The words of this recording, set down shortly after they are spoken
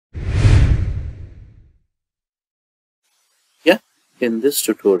In this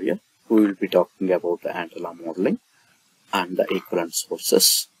tutorial, we will be talking about the antenna modeling and the equivalent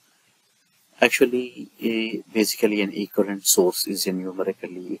sources. Actually, basically an equivalent source is a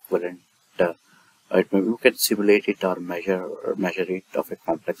numerically equivalent. You can simulate it or measure it of a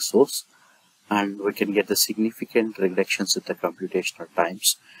complex source, and we can get the significant reductions in the computational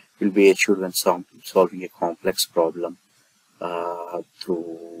times will be achieved when solving a complex problem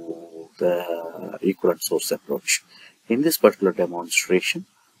through the equivalent source approach. In this particular demonstration,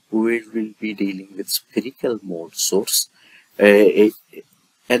 we will be dealing with spherical mode source, an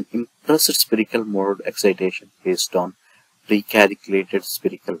impressed spherical mode excitation based on pre-calculated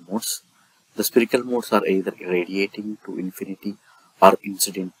spherical modes. The spherical modes are either radiating to infinity or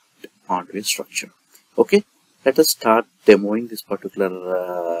incident onto a structure. Okay, let us start demoing this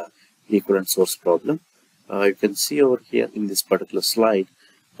particular equivalent source problem. You can see over here in this particular slide,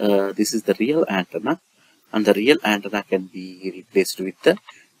 this is the real antenna, and the real antenna can be replaced with the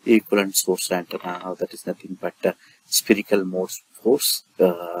equivalent source antenna. That is nothing but the spherical mode source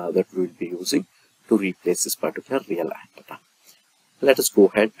that we will be using to replace this particular real antenna. Let us go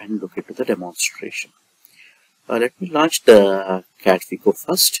ahead and look into the demonstration. Let me launch the CAD FEKO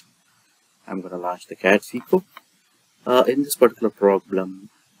first. I'm going to launch the CAD FEKO. In this particular problem,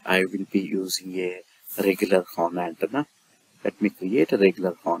 I will be using a regular horn antenna. Let me create a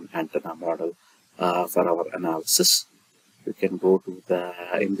regular horn antenna model for our analysis. You can go to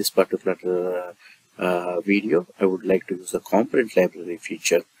in this particular video, I would like to use the component library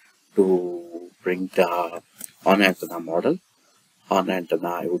feature to bring the horn antenna model. Horn antenna,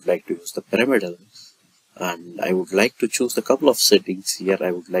 I would like to use the pyramidal, and I would like to choose a couple of settings here.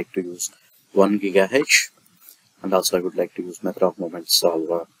 I would like to use 1 GHz, and also I would like to use method of moment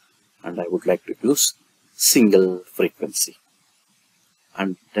solver, and I would like to use single frequency.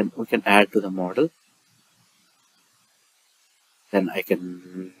 And then we can add to the model. Then I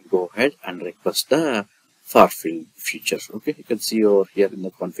can go ahead and request the far field feature. Okay, you can see over here in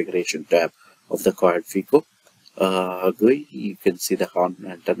the configuration tab of the CAD FEKO GUI, you can see the horn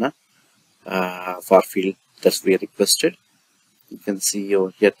antenna far field that we requested. You can see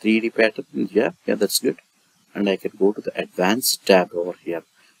over here 3D pattern. Yeah, that's good. And I can go to the advanced tab over here,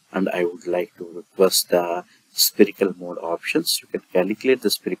 and I would like to request the spherical mode options. You can calculate the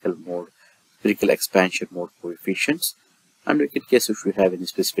spherical mode, spherical expansion mode coefficients, and in case if you have any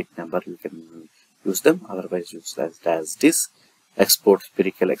specific number, you can use them. Otherwise, use as this. Export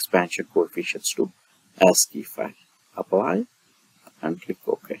spherical expansion coefficients to ASCII file. Apply and click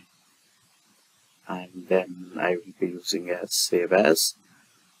OK. And then I will be using as save as.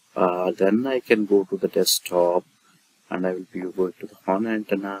 Then I can go to the desktop, and I will be going to the horn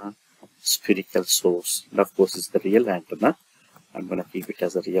antenna, spherical source, and of course it's the real antenna. I'm going to keep it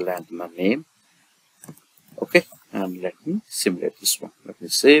as a real antenna name. Okay, and let me simulate this one. Let me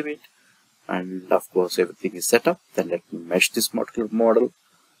save it, and of course everything is set up. Then let me mesh this particular model.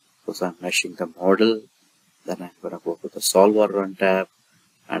 Because I'm meshing the model, then I'm going to go to the solver run tab,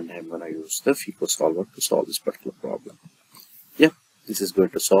 and I'm going to use the FEKO solver to solve this particular problem. Yeah, this is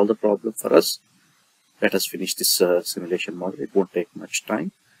going to solve the problem for us. Let us finish this simulation model. It won't take much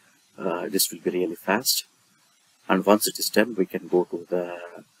time. This will be really fast. And once it is done, we can go to the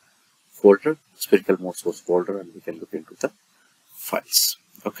folder, spherical mode source folder, and we can look into the files.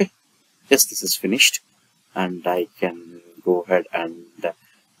 Okay. Yes, this is finished, and I can go ahead and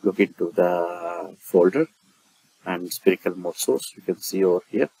look into the folder and spherical mode source. You can see over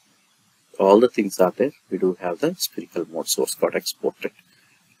here all the things are there. We do have the spherical mode source got exported.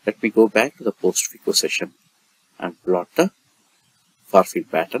 Let me go back to the post FEKO session and plot the far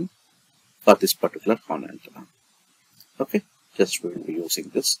field pattern for this particular horn antenna. Okay, just we will be using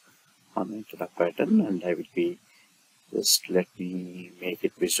this horn antenna pattern, and I will be let me make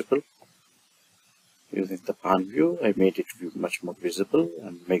it visible. Using the pan view, I made it much more visible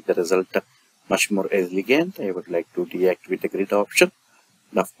and make the result much more elegant. I would like to deactivate the grid option,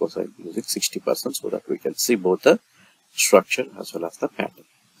 and of course I'm using 60% so that we can see both the structure as well as the pattern.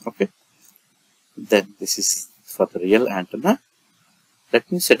 Okay, then this is for the real antenna.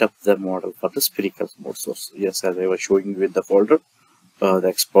 Let me set up the model for the spherical mode source. Yes, as I was showing you in the folder, the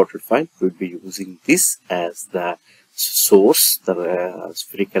exported file, we'll be using this as the source, the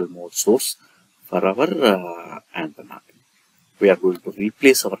spherical mode source for our antenna. We are going to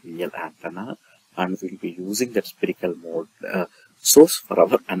replace our real antenna, and we'll be using that spherical mode source for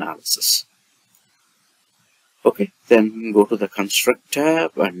our analysis. Okay, then go to the construct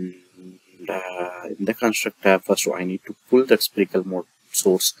tab, and in the construct tab, first I need to pull that spherical mode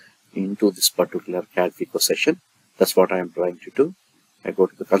source into this particular CAD FEKO session. That's what I am trying to do. I go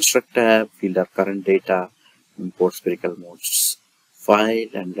to the construct tab, field our current data, import spherical modes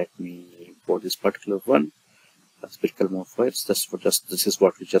file, and let me import this particular one, spherical mode files. This is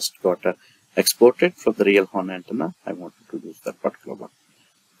what we just got exported from the real horn antenna. I wanted to use that particular one.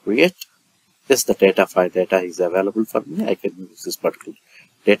 Create. Yes, the data file data is available for me. I can use this particular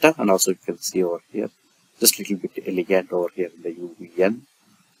data, and also you can see over here, just a little bit elegant over here in the UVN,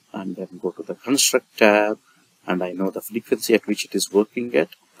 and then go to the construct tab, and I know the frequency at which it is working at.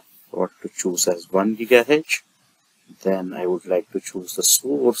 I want to choose as 1 GHz. Then I would like to choose the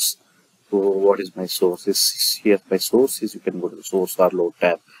source. So what is my source? Is here my source is, you can go to the source or load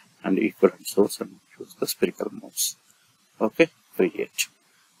tab and equivalent source and choose the spherical modes. Okay, create.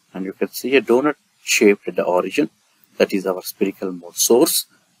 And you can see a donut shaped at the origin. That is our spherical mode source.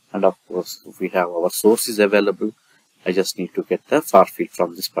 And of course, if we have our sources available, I just need to get the far field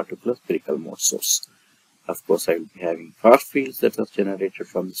from this particular spherical mode source. Of course, I will be having far fields that are generated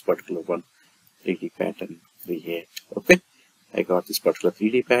from this particular one. 3D pattern, create. Okay, I got this particular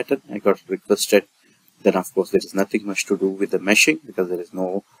 3D pattern. I got requested. Then of course, there is nothing much to do with the meshing because there is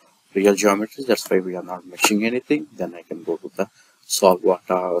no real geometry. That's why we are not meshing anything. Then I can go to the solver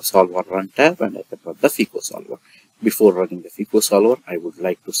run tab, and I can run the FEKO solver. Before running the FEKO solver, I would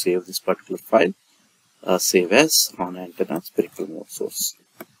like to save this particular file. Save as on antenna spherical mode source.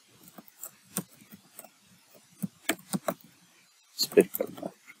 Spherical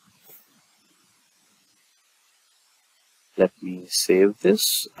mode. Let me save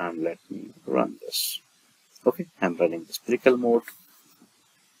this and let me run this. Okay, I'm running the spherical mode.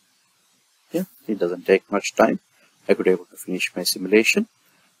 Yeah, it doesn't take much time. I could be able to finish my simulation.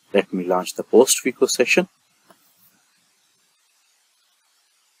 Let me launch the post FEKO session.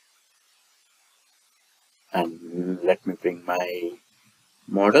 And let me bring my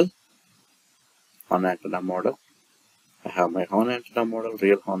model, horn antenna model. I have my horn antenna model,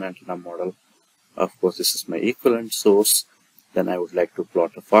 real horn antenna model. Of course, this is my equivalent source. Then I would like to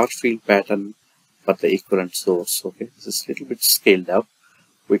plot a far field pattern for the equivalent source. Okay, this is a little bit scaled up.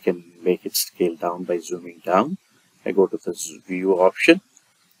 We can make it scale down by zooming down. I go to the view option,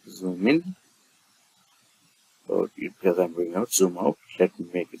 zoom in. Because I'm going out, zoom out. Let me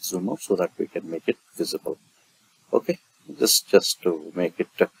make it zoom out so that we can make it visible. Okay, just to make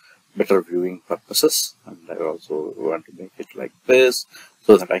it better viewing purposes. And I also want to make it like this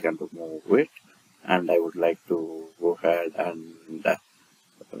so that I can move it. And I would like to go ahead and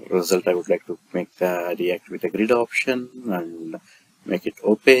result. I would like to make the deactivate the grid option and make it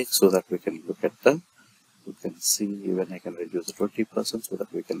opaque so that we can look at the. You can see even I can reduce it 20% so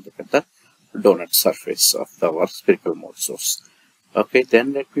that we can look at the donut surface of our spherical mode source. Okay,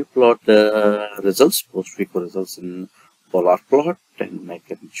 then let me plot the results, post FEKO results in polar plot, and I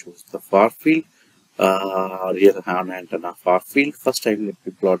can choose the far field, real horn antenna far field. First, I will let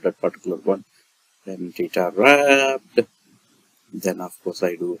me plot that particular one, then theta wrapped. Then, of course,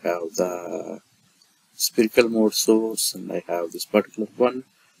 I do have the spherical mode source, and I have this particular one.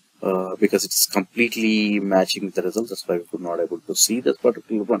 Because it's completely matching the results, that's why we could not able to see this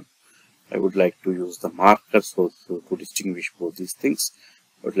particular one. I would like to use the marker so to distinguish both these things.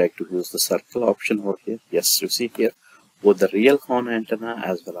 I would like to use the circle option over here. Yes, you see here, both the real horn antenna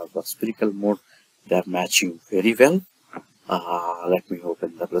as well as the spherical mode, they are matching very well. Let me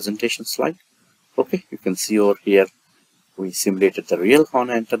open the presentation slide. Okay, you can see over here, we simulated the real horn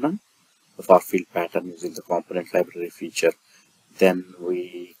antenna, the far field pattern using the component library feature. Then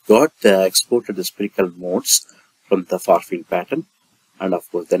we got the exported the spherical modes from the far field pattern, and of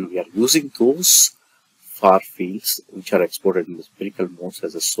course then we are using those far fields which are exported in the spherical modes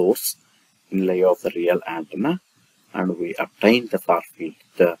as a source in layer of the real antenna, and we obtain the far field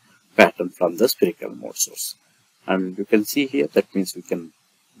the pattern from the spherical mode source. And you can see here, that means we can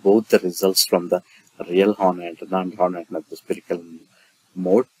both the results from the real horn antenna and horn antenna of the spherical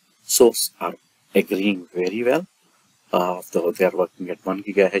mode source are agreeing very well. Though they are working at 1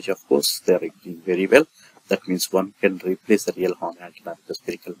 GHz, of course, they are agreeing very well. That means one can replace the real horn antenna with the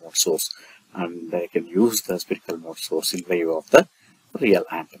spherical mode source, and they can use the spherical mode source in lieu of the real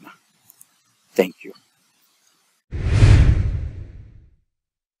antenna. Thank you.